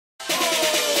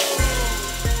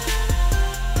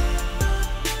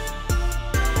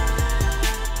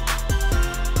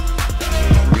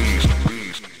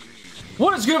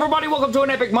What's good, everybody? Welcome to an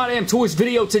Epic My Damn Toys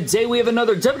video. Today we have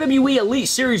another WWE Elite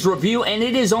Series review, and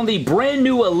it is on the brand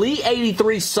new Elite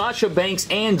 83 Sasha Banks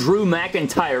and Drew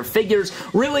McIntyre figures.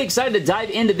 Really excited to dive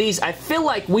into these. I feel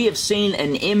like we have seen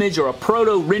an image or a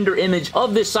proto-render image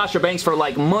of this Sasha Banks for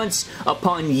like months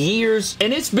upon years,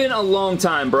 and it's been a long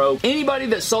time, bro. Anybody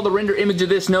that saw the render image of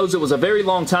this knows it was a very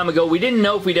long time ago. We didn't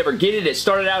know if we'd ever get it. It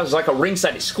started out as like a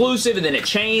ringside exclusive, and then it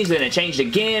changed, and then it changed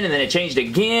again, and then it changed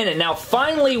again, and now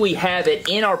finally we have it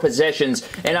in our possessions,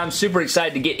 and I'm super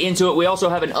excited to get into it. We also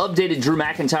have an updated Drew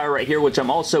McIntyre right here, which I'm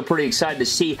also pretty excited to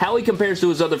see how he compares to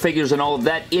his other figures and all of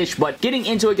that ish. But getting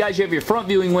into it, guys, you have your front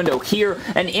viewing window here,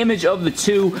 an image of the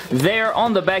two there.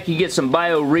 On the back, you get some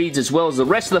bio reads as well as the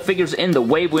rest of the figures in the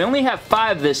wave. We only have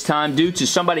 5 this time due to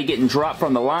somebody getting dropped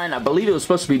from the line. I believe it was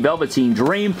supposed to be Velveteen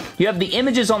Dream. You have the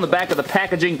images on the back of the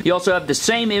packaging. You also have the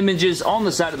same images on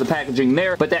the side of the packaging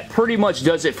there, but that pretty much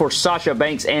does it for Sasha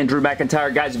Banks and Drew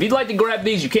McIntyre, guys. If you'd like to grab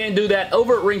these, you can do that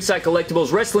over at Ringside Collectibles,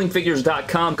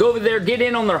 WrestlingFigures.com. Go over there, get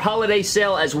in on their holiday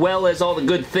sale as well as all the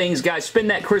good things, guys.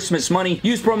 Spend that Christmas money.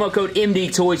 Use promo code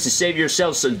MDTOYS to save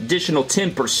yourselves an additional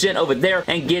 10% over there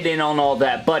and get in on all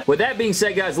that. But with that being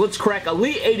said, guys, let's crack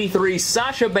Elite 83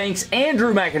 Sasha Banks and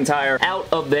Drew McIntyre out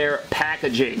of their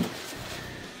packaging.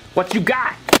 What you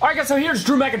got? Alright, guys, so here's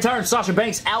Drew McIntyre and Sasha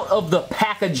Banks out of the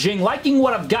packaging. Liking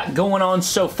what I've got going on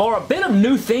so far. A bit of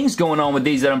new things going on with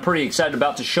these that I'm pretty excited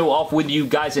about to show off with you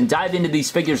guys and dive into these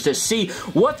figures to see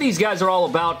what these guys are all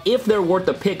about, if they're worth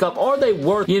the pickup. Are they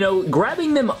worth, you know,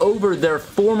 grabbing them over their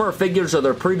former figures or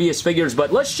their previous figures?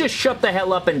 But let's just shut the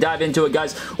hell up and dive into it,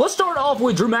 guys. Let's start off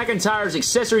with Drew McIntyre's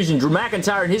accessories and Drew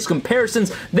McIntyre and his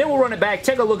comparisons. Then we'll run it back,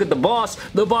 take a look at the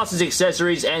boss's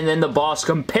accessories, and then the boss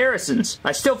comparisons.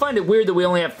 I still find it weird that we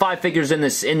only have 5 figures in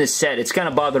this set. It's kind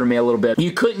of bothering me a little bit.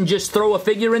 You couldn't just throw a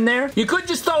figure in there? You could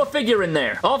just throw a figure in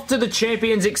there. Off to the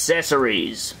champion's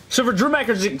accessories. So for Drew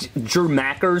McIntyre's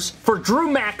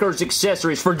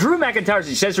accessories,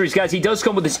 guys, he does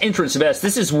come with this entrance vest.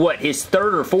 This is what, his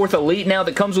 3rd or 4th Elite now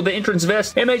that comes with the entrance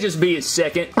vest? It may just be his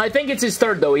 2nd. I think it's his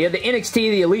 3rd though. He had the NXT,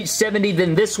 the Elite 70,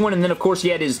 then this one, and then of course he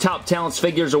had his top talents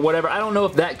figures or whatever. I don't know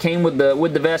if that came with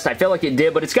the vest. I feel like it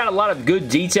did, but it's got a lot of good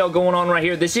detail going on right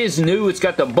here. This is new. It's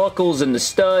got the buckles and the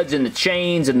studs and the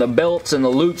chains and the belts and the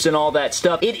loops and all that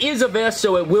stuff. It is a vest,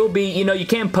 so it will be, you know, you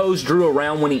can pose Drew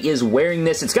around when he is wearing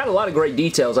this. It's got a lot of great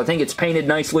details. I think it's painted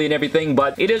nicely and everything,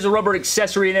 but it is a rubber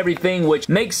accessory and everything, which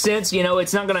makes sense. You know,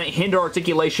 it's not going to hinder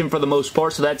articulation for the most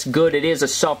part, so that's good. It is a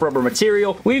soft rubber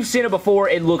material. We've seen it before.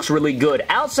 It looks really good.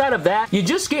 Outside of that, you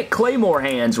just get Claymore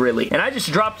hands, really, and I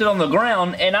just dropped it on the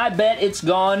ground, and I bet it's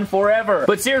gone forever.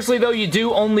 But seriously, though, you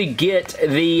do only get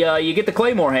the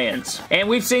Claymore hands. And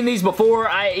we've seen these before.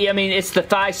 I mean, it's the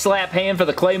thigh slap hand for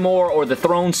the Claymore or the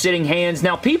throne sitting hands.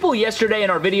 Now, people yesterday in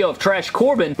our video of Trash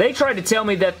Corbin, they tried to tell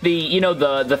me that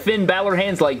the Finn Balor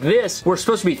hands like this were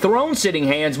supposed to be throne sitting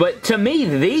hands, but to me,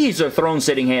 these are throne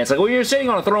sitting hands. Like, when you're sitting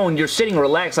on a throne, you're sitting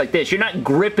relaxed like this. You're not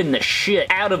gripping the shit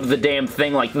out of the damn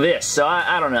thing like this. So,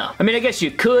 I don't know. I mean, I guess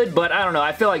you could, but I don't know.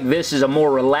 I feel like this is a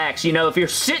more relaxed, you know, if you're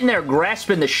sitting there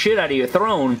grasping the shit out of your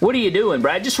throne, what are you doing,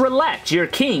 Brad? Just relax. You're a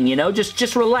king, you know?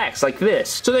 Just relax like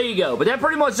this. So there you go. But that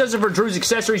pretty much does it for Drew's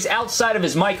accessories outside of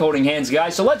his mic holding hands,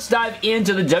 guys. So let's dive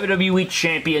into the WWE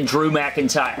Champion Drew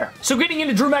McIntyre. So getting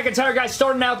into Drew McIntyre, guys,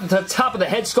 starting out at the top of the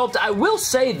head sculpt, I will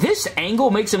say this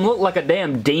angle makes him look like a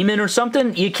damn demon or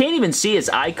something. You can't even see his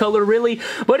eye color, really.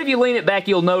 But if you lean it back,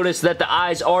 you'll notice that the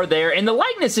eyes are there, and the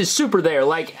likeness is super there.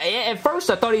 Like, at first,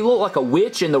 I thought he looked like a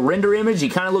witch in the render image. He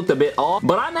kind of looked a bit off.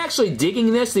 But I'm actually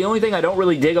digging this. The only thing I don't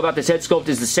really dig about this head sculpt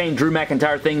is the same Drew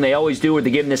McIntyre thing they always do, where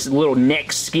they give him this little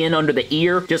neck skin under the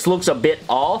ear. Just looks a bit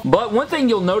off. But one thing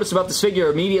you'll notice about this figure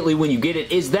immediately when you get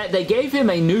it is that they gave him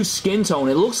a new skin tone.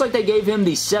 It looks like they gave him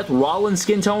the Seth Rollins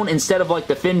skin tone instead of like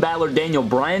the Finn Balor Daniel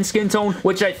Bryan skin tone,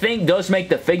 which I think does make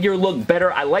the figure look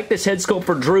better. I like this head sculpt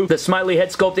for Drew, the smiley head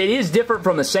sculpt. It is different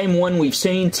from the same one we've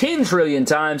seen 10 trillion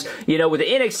times. You know, with the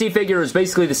NXT figure is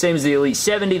basically the same as the Elite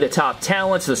 70, the top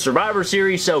talents, the Survivor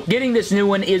Series, so getting this new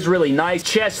one is really nice.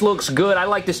 Chest looks good. I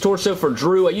like this torso for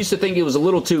Drew. I used to think it was a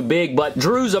little too big, but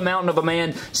Drew's a mountain of a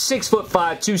man, 6'5",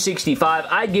 265.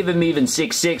 I'd give him even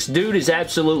 6'6". Dude is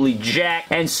absolutely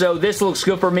jacked, and so this looks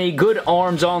good for me. Good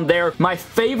arms on there. My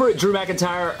favorite Drew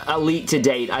McIntyre Elite to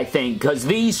date, I think, because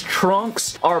these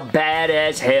trunks are bad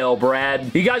as hell,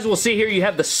 Brad. You guys will see here you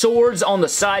have the swords on the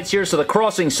sides here, so the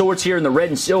crossing swords here in the red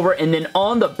and silver, and then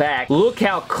on the back, look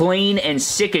how clean and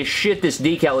sick as shit this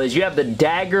decal is. You have the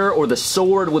dagger or the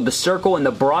sword with the circle and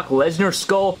the Brock Lesnar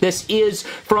skull. This is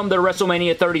from the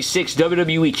WrestleMania 36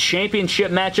 WWE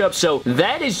Championship matchup, so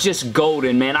that is just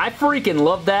golden, man. I freaking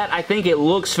love that. I think it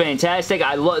looks fantastic.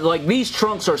 I love, like, these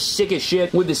trunks are sick as as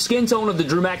shit. With the skin tone of the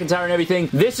Drew McIntyre and everything,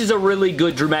 this is a really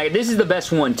good Drew McIntyre. This is the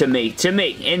best one to me.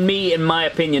 In my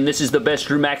opinion, this is the best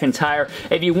Drew McIntyre.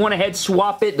 If you want to head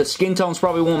swap it, the skin tones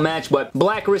probably won't match, but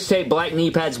black wrist tape, black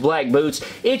knee pads, black boots,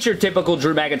 it's your typical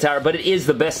Drew McIntyre, but it is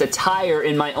the best attire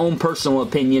in my own personal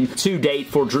opinion to date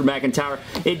for Drew McIntyre.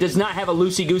 It does not have a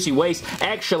loosey-goosey waist.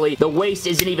 Actually, the waist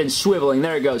isn't even swiveling.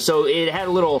 There it goes. So it had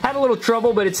a little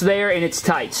trouble, but it's there and it's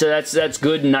tight. So that's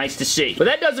good and nice to see. But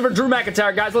that does it for Drew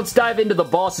McIntyre, guys. Let's dive into the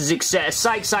boss's success.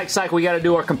 Psych, we got to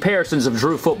do our comparisons of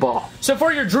Drew football. So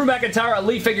for your Drew McIntyre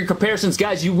Elite figure comparisons,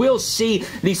 guys, you will see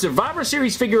the Survivor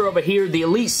Series figure over here, the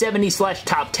Elite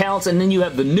 70/Top Talents, and then you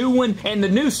have the new one, and the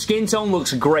new skin tone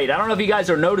looks great. I don't know if you guys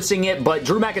are noticing it, but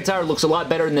Drew McIntyre looks a lot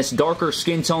better in this darker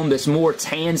skin tone, this more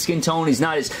tan skin tone. He's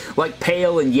not as like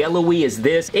pale and yellowy as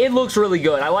this. It looks really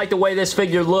good. I like the way this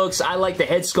figure looks. I like the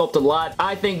head sculpt a lot.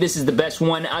 I think this is the best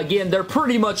one. Again, they're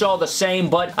pretty much all the same,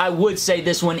 but I would say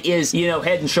this one is, you know,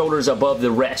 head and shoulders above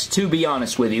the rest, to be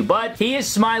honest with you. But he is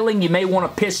smiling. You may want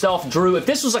to piss off Drew. If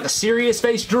this was like a serious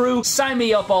face Drew, sign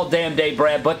me up all damn day,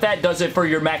 Brad. But that does it for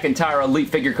your McIntyre Elite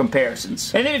figure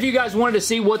comparisons. And then if you guys wanted to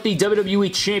see what the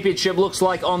WWE Championship looks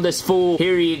like on this fool,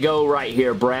 here you go right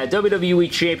here, Brad.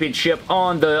 WWE Championship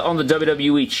on the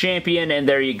WWE Champion, and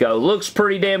there you go. Looks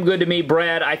pretty damn good to me,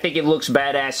 Brad. I think it looks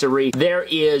badassery. There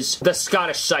is the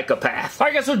Scottish Psychopath.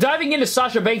 Alright guys, so diving into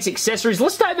Sasha Banks accessories,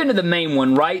 let's dive into the main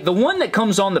one, right? The one that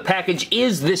comes on the package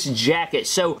is this jacket.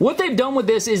 So what they've done with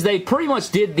this is they pretty much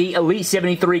did the Elite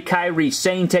 73 Kairi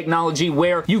Sane technology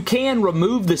where you can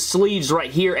remove the sleeves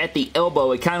right here at the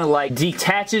elbow. It kind of like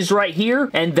detaches right here,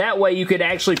 and that way you could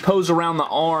actually pose around the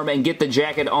arm and get the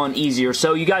jacket on easier.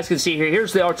 So you guys can see here,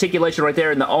 here's the articulation right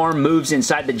there, and the arm moves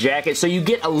inside the jacket. So you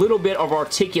get a little bit of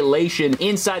articulation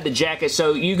inside the jacket.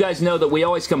 So you guys know that we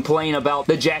always complain about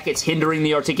the jackets hindering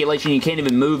the articulation. You can't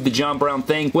even move the John Brown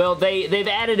thing. Well, they've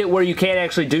added it where you can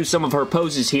actually do some of her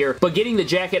poses here, but getting the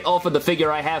jacket off of the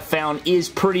figure I have found is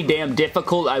pretty damn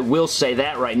difficult. I will say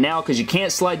that right now, because you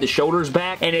can't slide the shoulders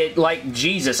back, and it, like,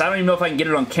 Jesus, I don't even know if I can get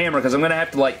it on camera, because I'm going to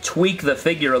have to, like, tweak the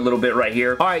figure a little bit right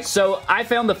here. Alright, so I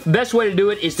found the best way to do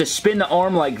it is to spin the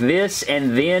arm like this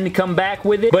and then come back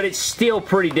with it, but it's still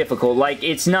pretty difficult. Like,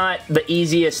 it's not the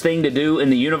easiest thing to do in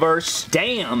the universe.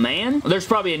 Damn, man. There's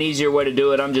probably an easier way to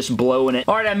do it. I'm just blowing it.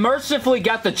 Alright, I mercifully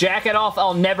got the jacket off.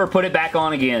 I'll never put it back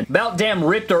on again. About damn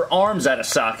ripped her arms out of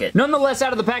socket. Nonetheless,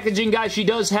 out of the packaging, guys, she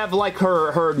does have, like,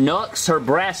 her knucks, her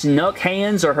brass knuck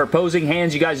hands, or her posing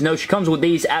hands. You guys know she comes with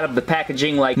these out of the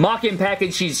packaging. Like, mock-in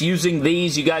package, she's using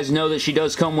these. You guys know that she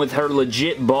does come with her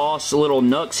legit boss little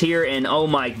knucks here, and oh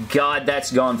my god,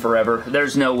 that's gone forever.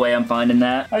 There's no way I'm finding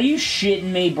that. Are you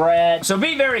shitting me, Brad? So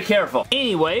be very careful.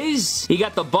 Anyways, you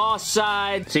got the boss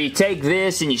side. So you take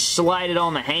this and you slide it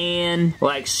on the hand,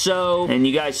 like so, and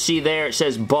you guys see there it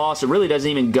says boss. It really doesn't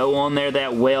even go on there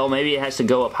that well. Maybe it has to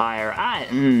go up higher.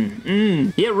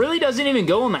 Yeah, it really doesn't even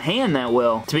go on the hand that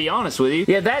well, to be honest with you.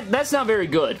 Yeah, that's not very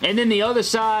good. And then the other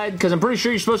side, because I'm pretty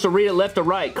sure you're supposed to read it left to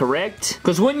right, correct?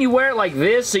 Because wouldn't you wear it like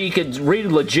this so you could read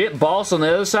legit boss on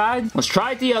the other side? Let's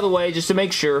try it the other way just to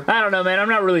make sure. I don't know, man. I'm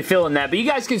not really feeling that, but you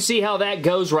guys can see how that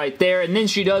goes right there. And then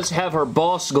she does have her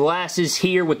boss glasses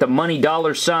here with the money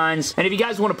dollar signs. And if you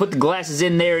guys want to put the glasses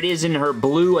in there, it is in her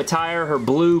blue attire, her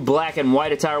blue, black, and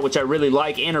white attire, which I really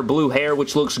like, and her blue hair,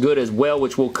 which looks good as well,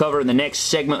 which we'll cover in the next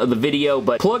segment of the video.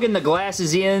 But plugging the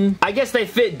glasses in, I guess they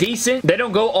fit decent. They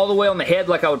don't go all the way on the head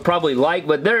like I would probably like,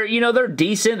 but they're, you know, they're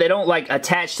decent. They don't, like,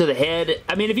 attach to the head.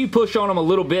 I mean, if you push on them a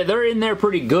little bit, they're in there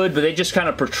pretty good, but they just kind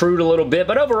of protrude a little bit.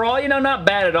 But overall, you know, not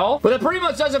bad at all. But that pretty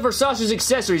much does it for Sasha's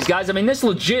accessories, guys. I mean, this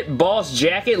legit boss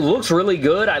jacket looks really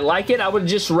good. I like it. I would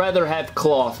just rather have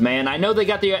cloth, man. I know they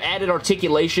got the added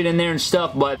articulation in there and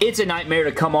stuff, but it's a nightmare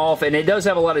to come off, and it does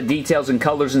have a lot of details and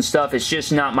colors and stuff. It's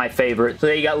just not my favorite. So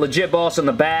you got legit boss on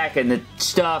the back and the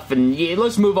stuff, and yeah,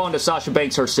 let's move on to Sasha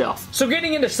Banks herself. So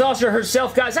getting into Sasha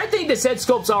herself, guys, I think this head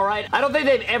sculpt's alright. I don't think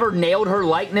they've ever nailed her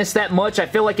likeness that much. I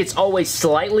feel like it's always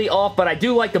slightly off, but I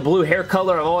do like the blue hair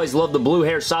color. I've always loved the blue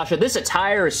hair Sasha. This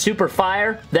attire is super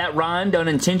fire. That rhymed,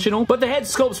 unintentional. But the head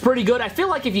sculpt's pretty good. I feel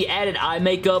like if you added eye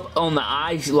makeup on the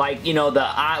eyes, like, you know, the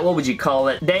eye, what would you call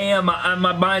it? Damn, my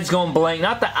mind's going blank.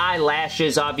 Not the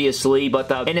eyelashes, obviously, but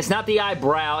the, and it's not the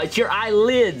eyebrow, it's your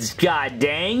eyelids, god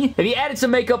dang. If you added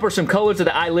some makeup or some color to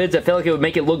the eyelids, I feel like it would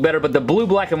make it look better, but the blue,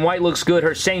 black, and white looks good.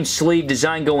 Her same sleeve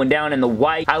design going down in the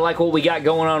white. I like what we got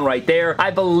going on right there.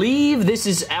 I believe this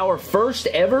is our first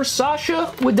ever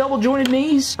Sasha with double jointed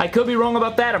knees. I could be wrong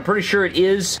about that. I'm pretty sure it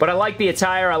is, but I like the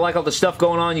attire. I like all the stuff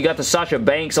going on. You got the Sasha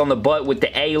Banks on the butt with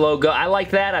the A logo. I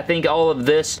like that. I think all of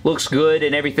this looks good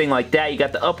and everything like that. You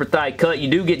got the upper thigh cut. You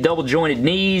do get double jointed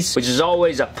knees, which is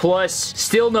always a plus.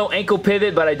 Still no ankle ankle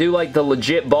pivot, but I do like the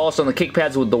legit boss on the kick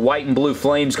pads with the white and blue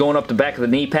flames going up the back of the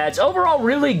knee pads. Overall,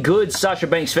 really good Sasha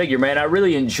Banks figure, man. I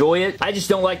really enjoy it. I just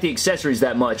don't like the accessories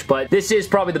that much, but this is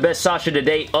probably the best Sasha to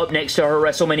date up next to her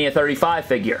WrestleMania 35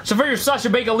 figure. So for your Sasha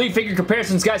Banks Elite figure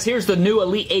comparisons, guys, here's the new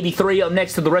Elite 83 up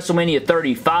next to the WrestleMania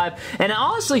 35, and I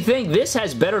honestly think this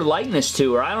has better likeness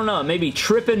to her. I don't know, I may be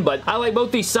tripping, but I like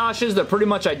both these Sashas. They're pretty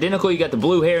much identical. You got the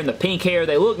blue hair and the pink hair.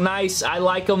 They look nice. I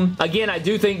like them. Again, I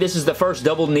do think this is the first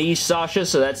double knee Sasha,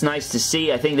 so that's nice to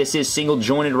see. I think this is single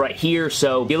jointed right here,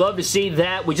 so you love to see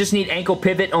that. We just need ankle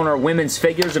pivot on our women's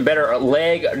figures and better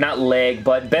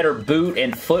but better boot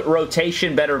and foot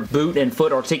rotation, better boot and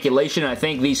foot articulation. I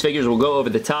think these figures will go over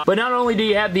the top. But not only do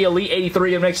you have the Elite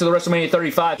 83 up next to the WrestleMania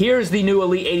 35, here's the new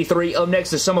Elite 83 up next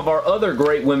to some of our other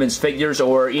great women's figures,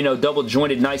 or, you know, double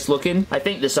jointed, nice looking. I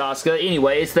think this Asuka.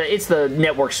 Anyway, it's the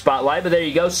network spotlight, but there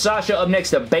you go. Sasha up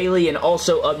next to Bayley, and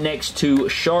also up next to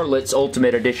Charlotte's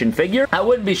Ultimate Edition figure. I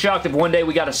wouldn't be shocked if one day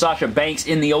we got a Sasha Banks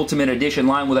in the Ultimate Edition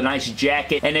line with a nice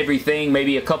jacket and everything.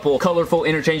 Maybe a couple colorful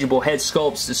interchangeable head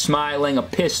sculpts, smiling, a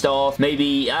pissed off.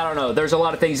 Maybe, I don't know. There's a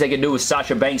lot of things they can do with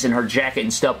Sasha Banks and her jacket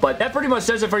and stuff, but that pretty much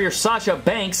does it for your Sasha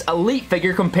Banks Elite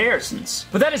figure comparisons.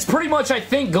 But that is pretty much, I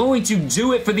think, going to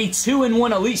do it for the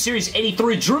 2-in-1 Elite Series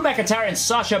 83 Drew McIntyre and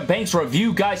Sasha Banks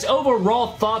review, guys. Overall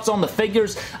thoughts on the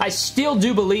figures, I still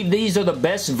do believe these are the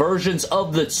best versions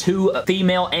of the two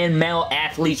female and male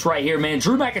athletes right here, man.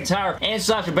 Drew McIntyre and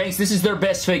Sasha Banks, this is their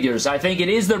best figures. I think it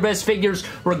is their best figures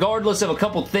regardless of a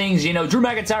couple things. You know, Drew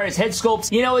McIntyre's head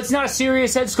sculpt, you know, it's not a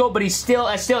serious head sculpt, but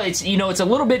it's, you know, it's a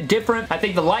little bit different. I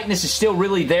think the likeness is still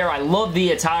really there. I love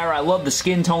the attire. I love the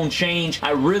skin tone change.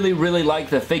 I really, really like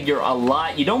the figure a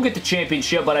lot. You don't get the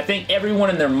championship, but I think everyone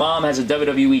and their mom has a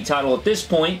WWE title at this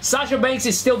point. Sasha Banks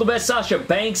is still the best Sasha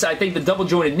Banks. I think the double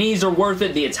jointed knees are worth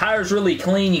it. The attire's really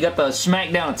clean. You got the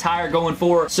SmackDown attire going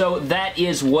for her, so that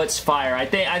is what's fire. I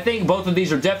think both of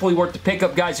these are definitely worth the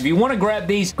pickup, guys. If you want to grab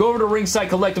these, go over to Ringside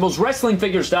Collectibles,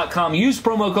 WrestlingFigures.com. Use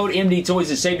promo code MDToys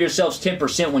to save yourselves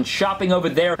 10% when shopping over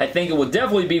there. I think it will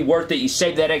definitely be worth it. You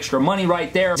save that extra money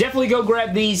right there. Definitely go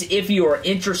grab these if you are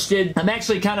interested. I'm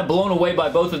actually kind of blown away by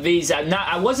both of these.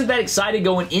 I wasn't that excited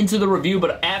going into the review,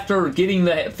 but after getting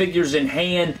the figures in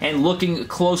hand and looking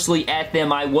closely at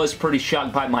them, I was pretty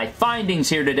shocked by my findings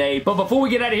here today. But before we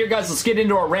get out of here, guys, let's get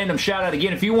into our random shout out.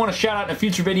 Again, if you want a shout out in a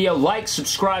future video, like,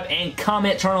 subscribe, and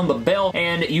comment, turn on the bell,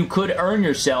 and you could earn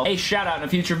yourself a shout out in a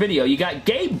future video. You got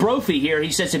Gabe Brophy here.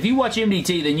 He says, if you watch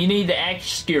MDT, then you need to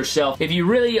ask yourself if you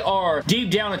really are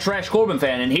deep down a Trash Corbin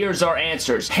fan, and here's our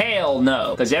answers. Hell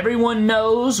no, because everyone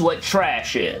knows what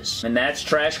trash is, and that's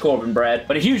Trash Corbin, Brad.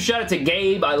 But a huge shout out to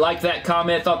Gabe. I like that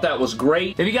comment. Thought that was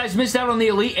great. If you guys missed out on the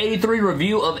Elite 83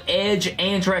 review of Edge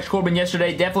and Trash Corbin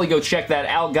yesterday, definitely go check that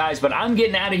out, guys. But I'm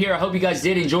getting out of here. I hope you guys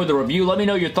did enjoy the review. Let me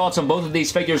know your thoughts on both of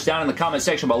these figures down in the comment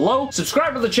section below.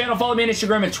 Subscribe to the channel. Follow me on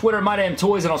Instagram and Twitter,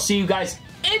 MyDamnToys, and I'll see you guys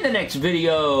in the next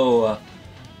video.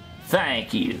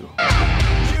 Thank you.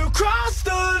 You crossed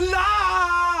the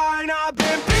line. I've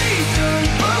been